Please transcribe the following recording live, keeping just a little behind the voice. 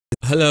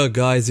Hello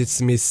guys,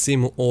 it's me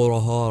Simo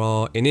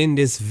Orahara, and in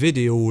this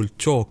video we'll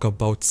talk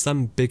about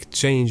some big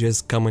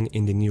changes coming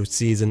in the new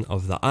season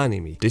of the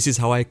anime. This is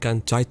how I can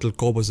title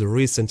Kubo's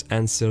recent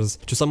answers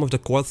to some of the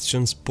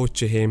questions put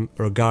to him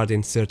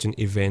regarding certain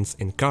events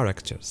and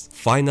characters.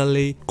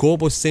 Finally,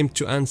 Kubo seemed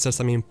to answer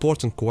some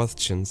important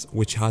questions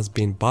which has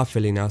been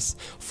baffling us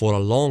for a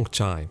long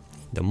time.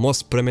 The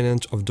most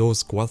prominent of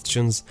those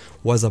questions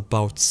was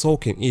about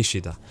Soken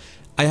Ishida.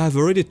 I have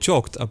already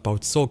talked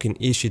about Soken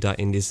Ishida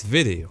in this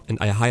video, and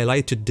I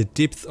highlighted the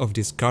depth of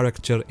this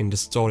character in the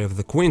story of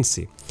the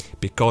Quincy,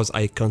 because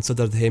I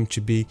considered him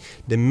to be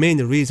the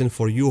main reason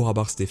for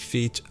Yhwach's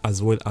defeat,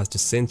 as well as the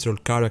central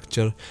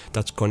character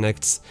that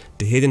connects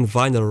the hidden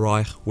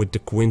Wunderreich with the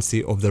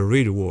Quincy of the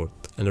real world.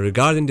 And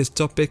regarding this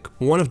topic,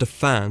 one of the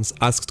fans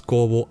asked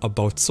Kubo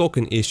about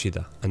Soken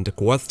Ishida, and the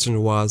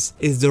question was,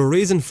 is the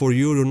reason for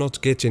Yuru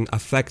not getting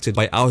affected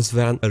by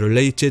Auswern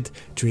related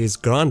to his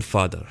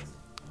grandfather?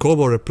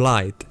 Kubo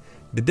replied,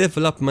 the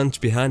development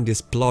behind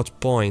this plot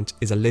point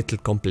is a little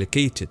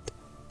complicated,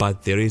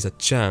 but there is a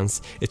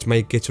chance it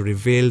may get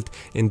revealed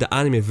in the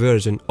anime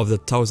version of the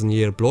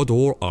 1000-year Blood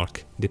War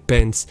arc,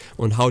 depends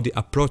on how they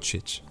approach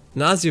it.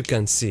 Now, as you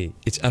can see,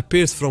 it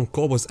appears from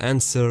Kubo's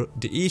answer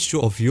the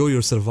issue of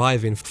Yoyo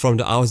surviving from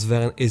the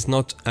Auswern is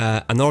not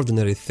an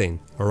ordinary thing,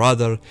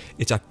 rather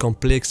it's a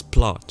complex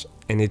plot,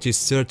 and it is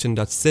certain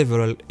that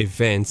several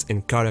events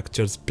and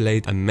characters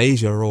played a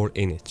major role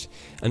in it,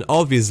 and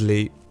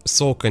obviously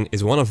Soken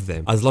is one of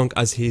them, as long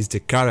as he is the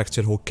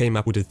character who came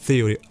up with the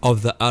theory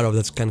of the arrow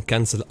that can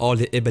cancel all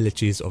the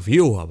abilities of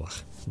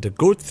Yhwach. The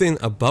good thing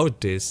about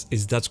this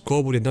is that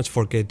Kubo did not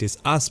forget this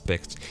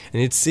aspect,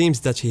 and it seems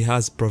that he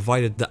has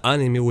provided the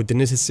anime with the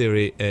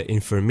necessary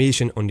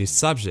information on this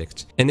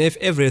subject. And if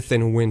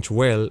everything went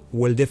well,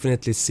 we'll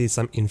definitely see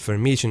some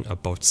information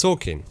about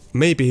Soken.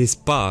 Maybe his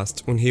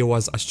past when he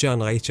was a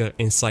Sternreiter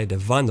inside the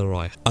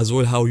Wunderreich, as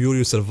well how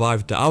Yuru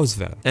survived the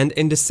Auswern. And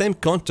in the same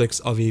context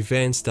of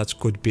events that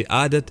could be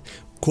added,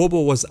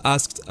 Kubo was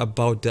asked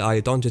about the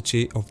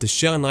identity of the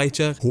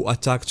Sternreiter who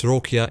attacked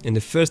Rokia in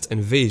the first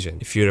invasion.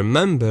 If you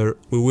remember,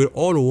 we were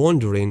all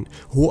wondering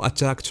who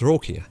attacked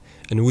Rokia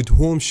and with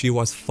whom she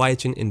was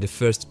fighting in the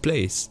first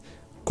place.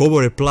 Kubo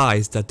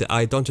replies that the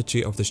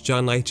identity of the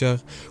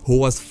Sternreiter who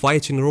was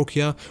fighting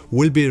Rokia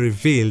will be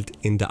revealed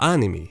in the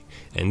anime.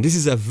 And this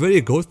is a very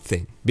good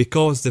thing,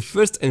 because the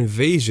first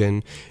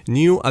invasion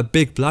knew a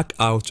big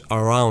blackout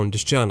around the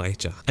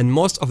Sternreiter, and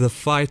most of the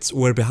fights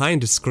were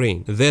behind the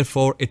screen.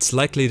 Therefore, it's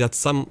likely that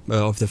some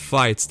of the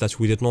fights that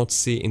we did not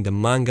see in the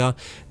manga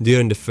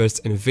during the first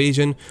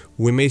invasion,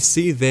 we may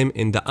see them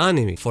in the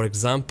anime. For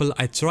example,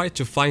 I tried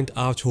to find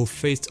out who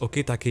faced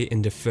Okitake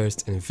in the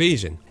first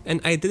invasion,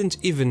 and I didn't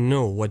even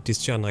know what this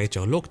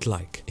Sternreiter looked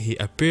like. He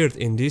appeared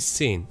in this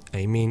scene.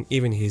 I mean,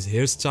 even his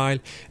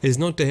hairstyle is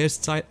not the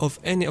hairstyle of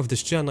any of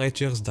the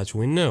Sternreiters that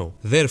we know.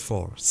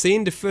 Therefore,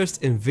 seeing the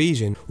first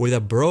invasion with a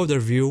broader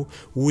view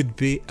would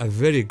be a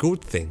very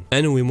good thing.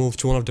 And we move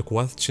to one of the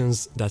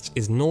questions that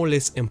is no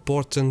less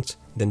important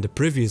than the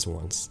previous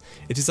ones.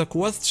 It is a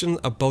question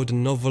about the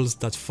novels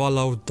that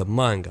followed the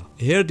manga.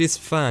 Here this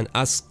fan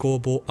asks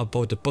Kubo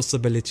about the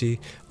possibility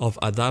of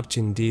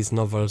adapting these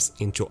novels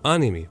into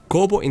anime.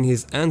 Kubo in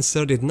his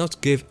answer did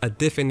not give a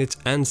definite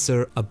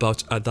answer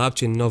about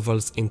adapting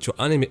novels into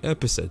anime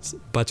episodes,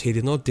 but he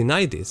did not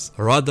deny this.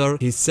 Rather,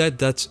 he said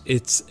that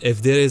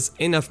if there is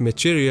enough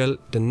material,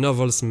 the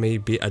novels may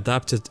be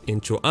adapted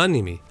into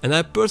anime. And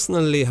I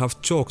personally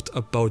have talked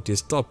about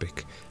this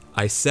topic.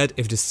 I said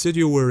if the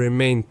studio will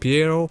remain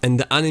Pierrot and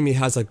the anime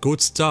has a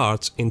good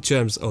start in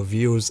terms of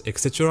views,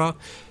 etc.,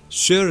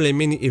 surely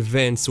many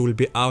events will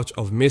be out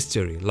of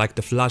mystery, like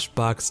the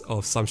flashbacks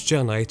of some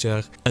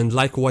Sternreiter, and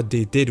like what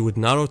they did with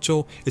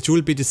Naruto, it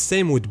will be the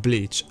same with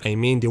Bleach. I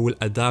mean, they will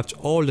adapt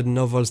all the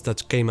novels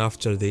that came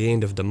after the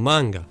end of the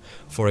manga.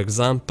 For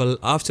example,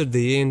 after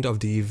the end of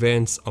the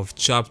events of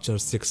chapter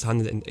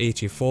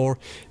 684,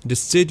 the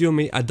studio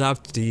may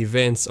adapt the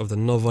events of the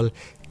novel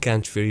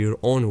Can't Fear Your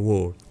Own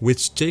War,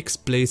 which takes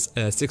place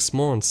 6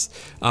 months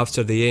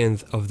after the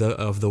end of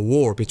the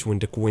war between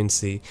the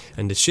Quincy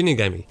and the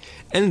Shinigami,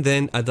 and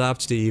then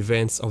adapt the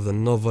events of the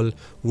novel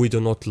We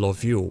Do Not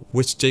Love You,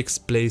 which takes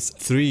place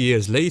 3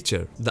 years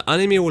later. The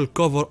anime will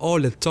cover all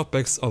the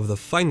topics of the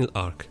final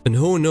arc, and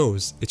who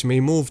knows, it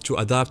may move to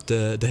adapt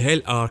the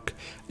Hell arc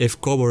if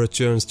Kubo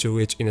returns to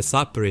it in a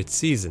separate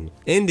season.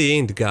 In the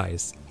end,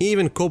 guys,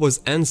 even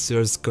Kubo's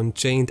answers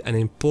contained an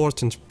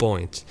important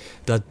point,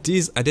 that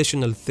these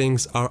additional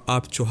things are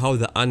up to how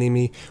the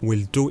anime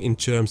will do in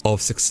terms of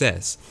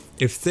success.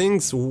 If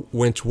things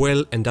went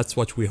well, and that's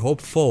what we hope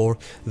for,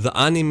 the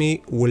anime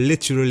will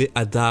literally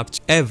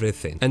adapt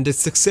everything, and the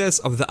success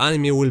of the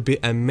anime will be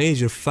a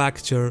major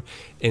factor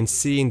in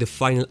seeing the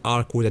final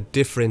arc with a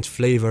different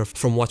flavor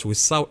from what we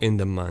saw in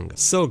the manga.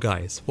 So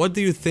guys, what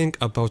do you think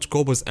about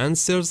Kubo's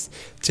answers?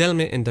 Tell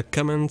me in the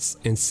comments,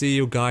 and see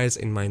you guys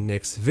in my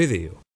next video.